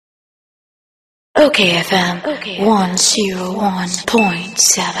OKFM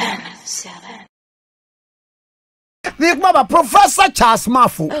 101.7. Big Mama Professor Charles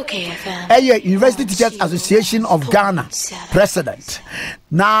Mafu, University Teachers Association of Ghana President.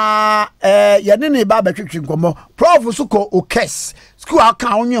 Na yanini baba kwinkomo Prof Suko Okes school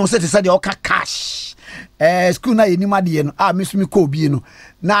account on say the oka cash. School na yenima de no miss me ko bi no.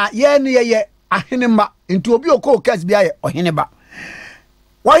 Na ye ne ye ahenema nti obi oko Okes bia ye oheneba.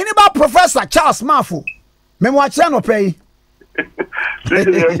 Waheneba Professor Charles Mafu. Memo acha no pay.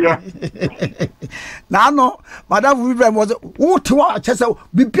 Na no madam we was who to chese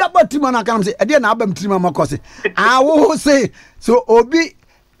bibia batima na kan say e dey na abam trima makosi wo say so obi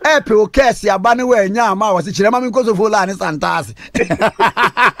epe o case aba ne we nya ma wo se kire ma me nkoso fo la ne santas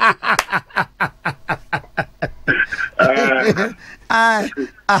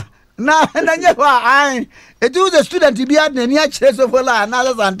na nye wa it was a student bi ad na ni a kire so fo la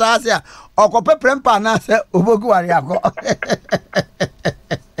na santas ya okope prempa na se obogu ari akọ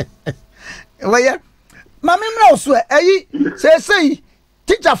Waya mama mra so say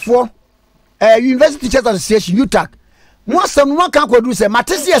teacher for University Teachers Association UTAG mo sam no kan kwadu say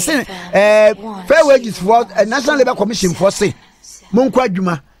matese say fair wages for National Labour Commission for say mo nkwa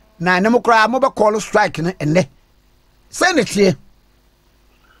adwuma na ne mo kra mo be call strike ne enne say ne tie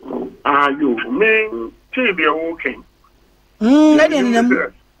you me be okay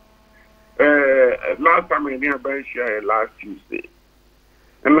last time I nearby share last Tuesday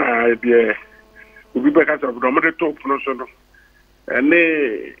and I be we be because of the top no so and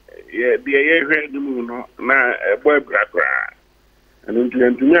the year the moon na boy brakra and into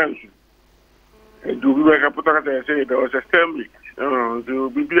do we back up to say there was a assembly so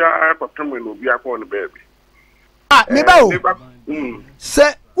we be a patron will be upon the baby me ba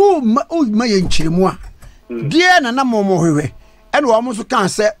say o ma ye nchiremu a die na momo hwewe ene wo mo so kan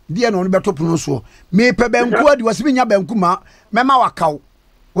se die na no beto pono so me pe banku adi wose bi nya banku ma mema wakaw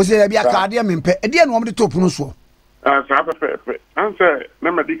wo se bia ka de me pe die na wo de to pono so sa pe answer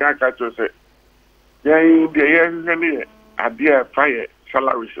na ma di ka ka to se yan de ye ni ade fire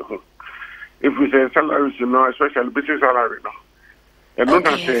salary so if we say salary no especially business salary no and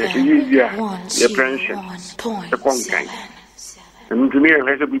not say easier the pension the content and to me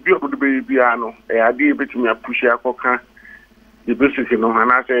I say be obo de be ano e ade betimi apush akoka the basic no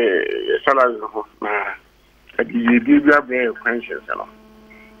and I say salary no na ade be be pensions no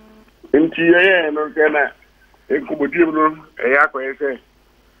nti no kana enkobodi no akwa say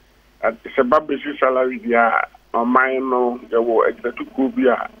at se basic salary dia on my no there was executive bi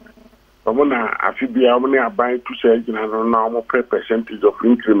a na afibia mo ne aban to say gina no na mo percentage of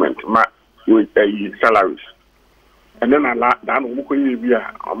increment ma with salaries and then that no mo ko yi bi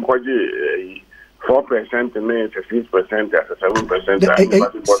a mo ko je 4% and 6% 7%.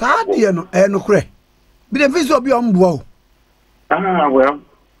 Sadia no kure. Bi the visa obi ombo. Well.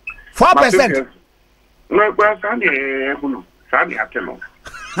 4%. No, kwa Sadia hunu. Sadia ateno.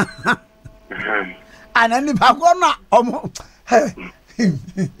 Anani ba ko na omo.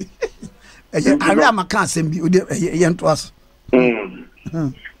 Ari amaka asem bi ode ye nto aso.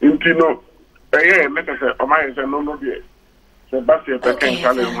 Intino. Meta say o my say no be. So that's the second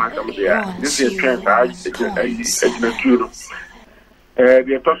challenge one come there. This is trend I the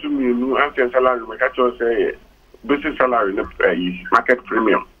toss me no answer salary we catch us say basic salary no market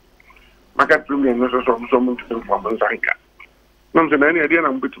premium. Market premium no so some from Zanka. No say any idea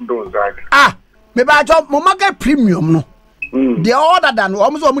na mbitum do Zanka. Me ba job mo market premium no. The order than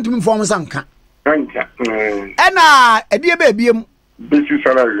almost mbitum from Zanka. Zanka. Na edie ba ebiem basic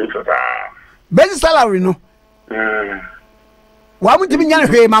salary so basic salary no. Wa mu timi nya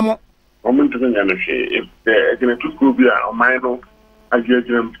hwe mamo o mu timi nya hwe if the to school be on my no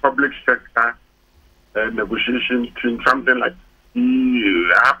again public sector negotiation between something like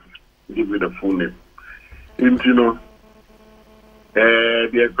have to give me the full name you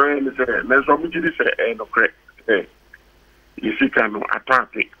the grand is na so mu ji say no correct you see can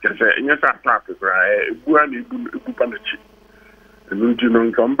attack because yes attack right bu ani bu panachi you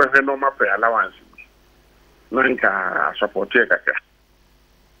know come be no ma pay allowance Nanka support here,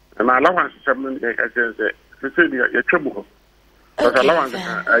 and allowance is something like I said, you're trouble. But allowance,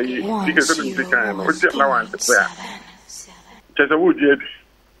 I think it's what's the allowance there? Just a wood yet.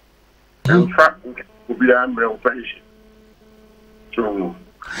 In fact, will be unreal pension. So,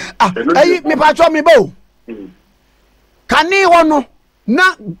 me patch me bow. Can you want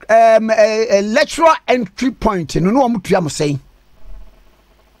not a lecturer entry point? No, no, I'm saying.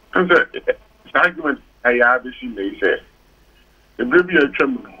 And the argument. I have seen they say the baby a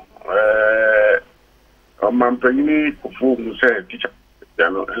chum a man penny perform say teacher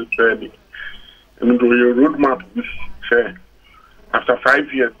help And do your roadmap say after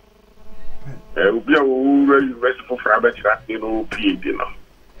 5 years, we'll be a university for private that PhD,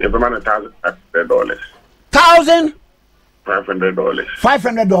 every man $1,500.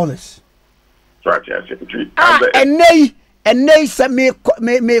 $500. So I said, and they send me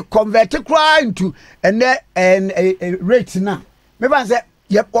convert it into and rate now. Maybe I said,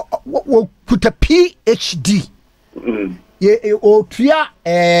 yep, put a PhD. Or tria,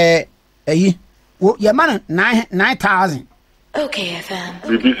 your man 9,000.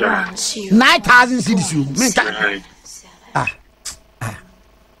 okayfm. 9,000 cities.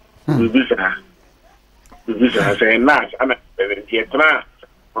 I say, nice, and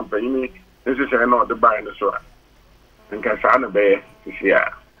I'm paying this is not the buy the soil. And Cassana Bay is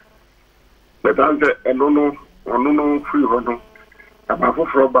here. But I don't know, free honor. I'm a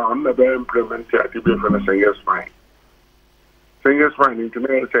for bound, the bear implemented at the different singer's fine. Singer's fine,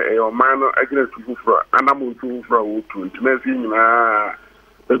 internet say, or man, I get to for an amount to for a to internet.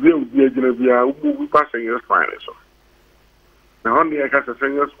 The bill be a Genevieve who passing your fine. So now only I got a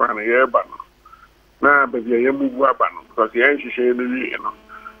singer's fine a year, but now, but you move up because the answer is,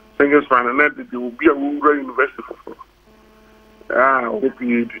 Singer's fine and that it will be a university for.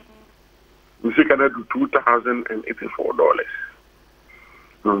 OPED. We see can do $2,084.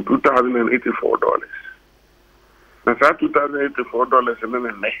 $2,084. Now, that $2,084 and then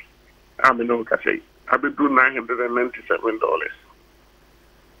I mean, no, I say, I will do $997.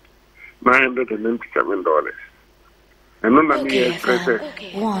 $997. And then I mean,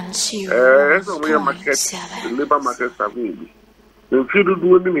 that's only a market, the labor market savvy. If you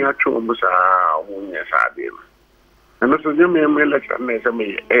do any actual almost yes, I did. And that's a young lecture, and I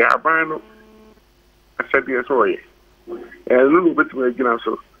may have I said, yes, oh, a little bit to again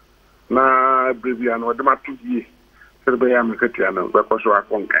also. Now, baby, I know the matter to be said by American, but also a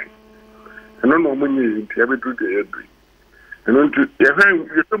conquer. And no money in every do the every. And then to your hand,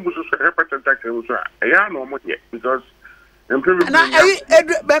 you can also have a tax. I know money because I'm pretty much.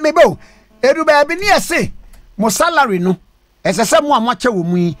 Edu baby near say, more salary no. As a someone much with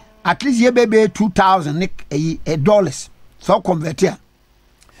me, at least ye baby $2,000 so convert here.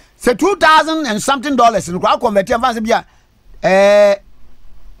 Say $2,000 and something dollars and crowd convert here fancy be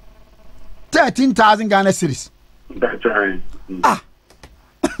 13,000 Ghana cedis. That's right.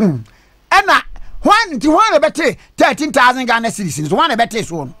 And one to one about 13,000 Ghana cedis. One about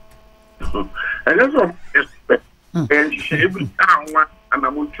this one. And that's what and she every town and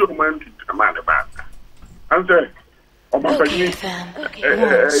I'm with 2 months to man about. I'm saying.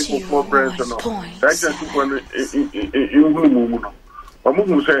 okayfm. For president, that's just one in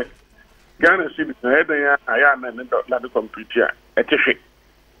Omu say, Ghana City, I am and the computer at a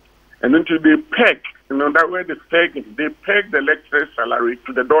and then they peg, that way they peg the lecturer's salary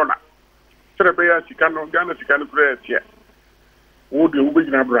to the donor. So the players, you cannot Ghana, you cannot play it yet. Would you be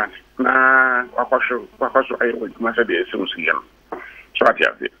in a brand? Nah, I would must be a solution. So I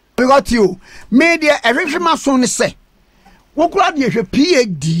tell you. We got you. Media, every man soon say. What could you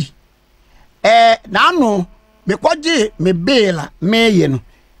PhD? Now no, me kwaje me bela me no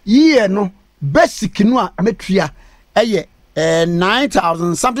ye no basic no metria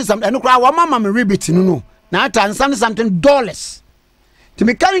 9,000 something and cry wa mama me rebit no 9,000 something dollars. To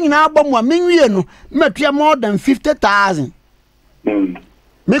me carrying now bomb wa me no metria more than 50,000.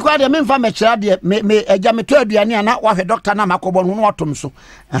 Me kwa de me mfa me kira de me eja me to aduane na wa hwe doctor na makobo no otom so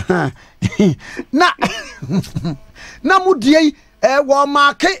na mudie wo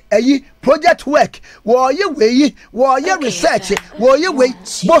make project work wo ye we wo ye research wo ye we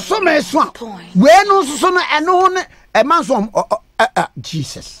boso me so we no so no eno ne e man so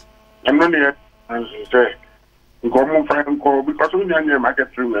Jesus and say go mo find ko because we nyanya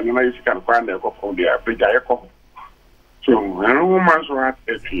market room and na you can find the go from there page I ko so no man so at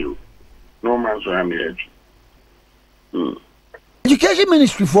you no man so am edge education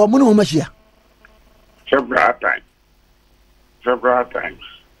ministry for mo no machia several times.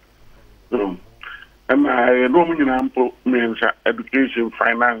 And I know means education,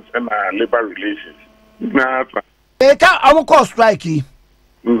 finance, and labor relations. They can't our cost strike.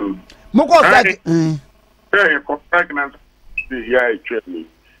 Moko strike. Yeah, strike now. Yeah, actually,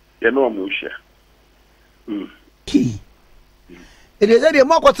 you know, Musha. It is a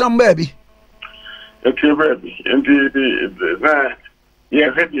moko some baby. It's your baby. And the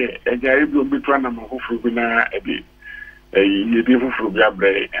yeah, and I will be trying to move through a bit. Hey,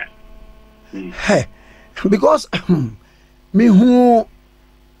 because me who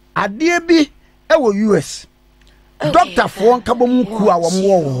a dear be US Doctor for Kabomu Kua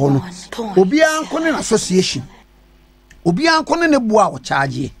Wam Obian Conin Association Obian Conin a Boa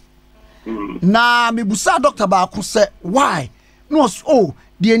charge Na me busa doctor ba ko say why? No oh,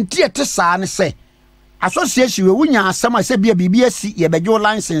 the entire te sa ne say association we wunya asem a say bia bibia si ye bejo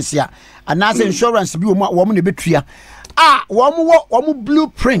license ya anase insurance bi wo mo ne betua wo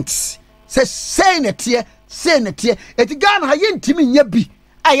blueprints say ne tie eti Ghana ha ye ntimi nya bi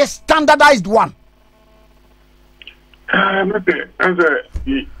a standardized one. Nothing. Answer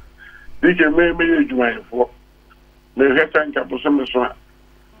the can make me use for me have thank you for some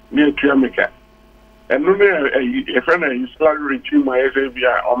near Kiamika. And no, a friend is salary to my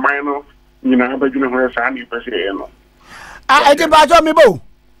SABI or minor, you know, but you know, where Sandy per se. I did by John Mibo.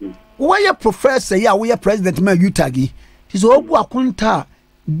 Why a professor, yeah, we are president, my UTAG. He's all Wakunta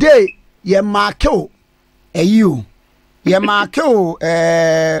day, ye marco a you. Ye marco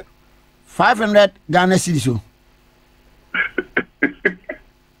 500 Ghana cedis.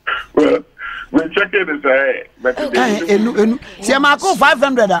 Well, we check it as but see, I'm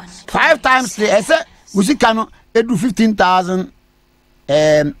 500 5 times 3. I said, we see cano do 15,000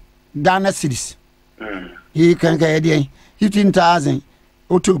 Ghana cedis. He can get 15,000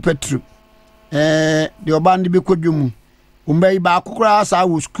 auto petrol. The Obandi be could you Umbay Bakura, I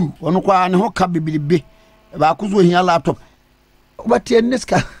was school, on qua and hoka be Bakus with your laptop. But in this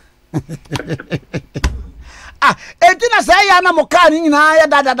car. Etina say ya na mokani na ya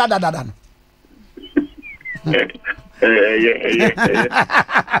da.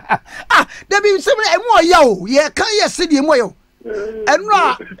 Debi se me emo ya o ye kan ye se di emo yo.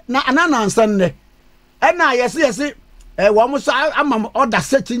 Enra na anana nsande. Ena ye se wo mo so ama order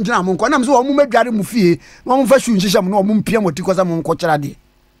search engine am nko na me so wo mo madware mu fie wo mo fa shu nhihya mo na wo mo mpia moti kosa mo nko kyera de.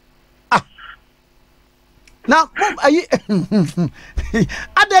 Na ayi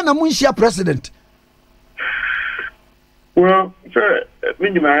adena mo nhia president. Well, sir,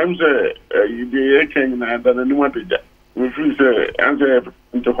 I'm say you be king and then anyone did that. We feel say answer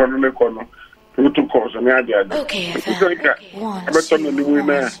into corner to cause an idea. Okay, but some of the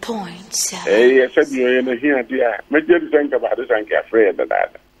women, I said you're in here, dear. Make you think about this and get afraid of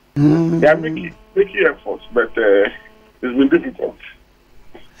that. Yeah, make efforts, but it's been difficult.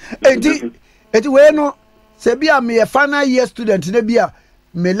 It will no, say be a me a final year student, ne be a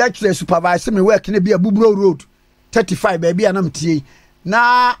me lecturer supervisor, me work in a Bubro Road. 35 baby anam tie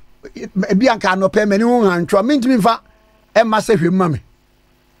na ebi anka no pe mani hu antwa mintimi fa e ma se hwem ma me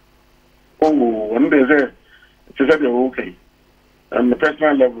one day say it's okay and the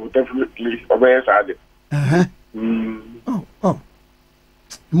personal level definitely obey side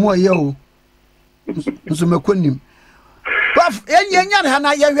mo yo nso makonim paf enya na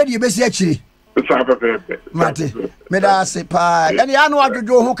na ya hwede besi akiri mate me da se pa ene ya no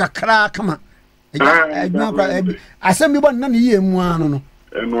adwodwo ho kakra kama I send me one none ye one.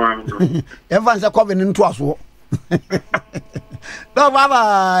 Everyone's a covenant to us. No,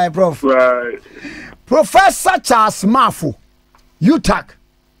 bye, Prof. Professor Charles Mafu, UTAG,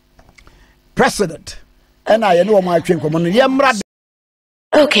 President, and I know my train commander.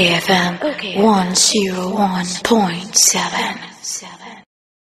 OKFM 101.7.